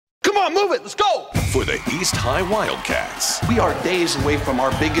on, move it. Let's go. For the East High Wildcats, We are days away from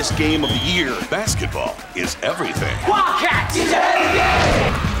our biggest game of the year. basketball is everything. Wildcats is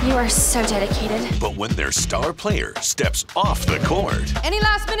ahead. You are so dedicated. But when their star player steps off the court Any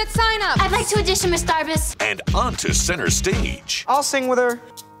last-minute sign-up? I'd like to audition, Miss Darbus. and onto center stage, I'll sing with her.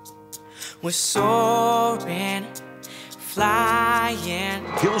 We're soaring, flying.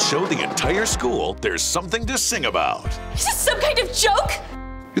 he'll show the entire school there's something to sing about. Is this some kind of joke?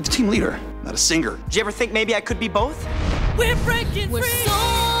 You're the team leader, not a singer. Did you ever think maybe I could be both? We're breaking We're free.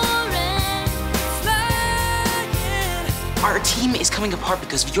 soaring. Flying. Our team is coming apart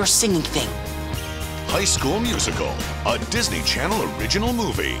because of your singing thing. High School Musical, a Disney Channel original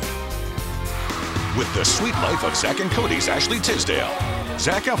movie. With the sweet life of Zack and Cody's Ashley Tisdale,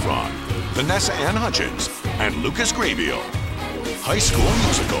 Zac Efron, Vanessa Ann Hudgens, and Lucas Grabeel. High School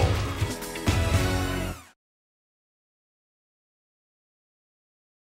Musical.